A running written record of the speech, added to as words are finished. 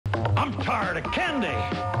I'm tired of candy,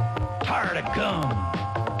 tired of gum,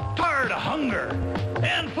 tired of hunger,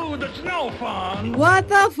 and food that's no fun. What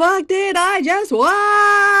the fuck did I just watch?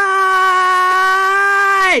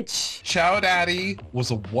 Chow Daddy was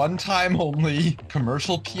a one-time only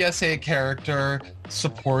commercial PSA character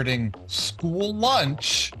supporting school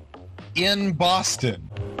lunch in Boston.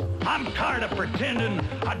 I'm tired of pretending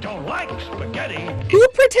I don't like spaghetti. Who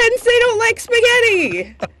pretends they don't like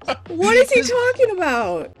spaghetti? What is he talking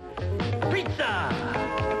about? Pizza,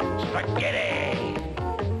 spaghetti,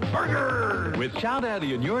 burger. With Chow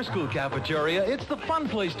Daddy in your school cafeteria, it's the fun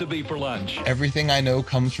place to be for lunch. Everything I know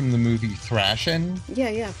comes from the movie Thrashin'.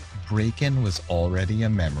 Yeah. Break-In was already a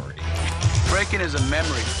memory. Break-In is a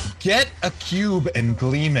memory. Get a cube and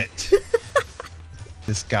gleam it.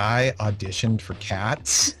 This guy auditioned for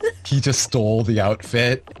Cats. He just stole the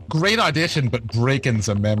outfit. Great audition, but Break-In's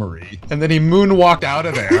a memory. And then he moonwalked out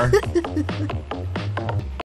of there.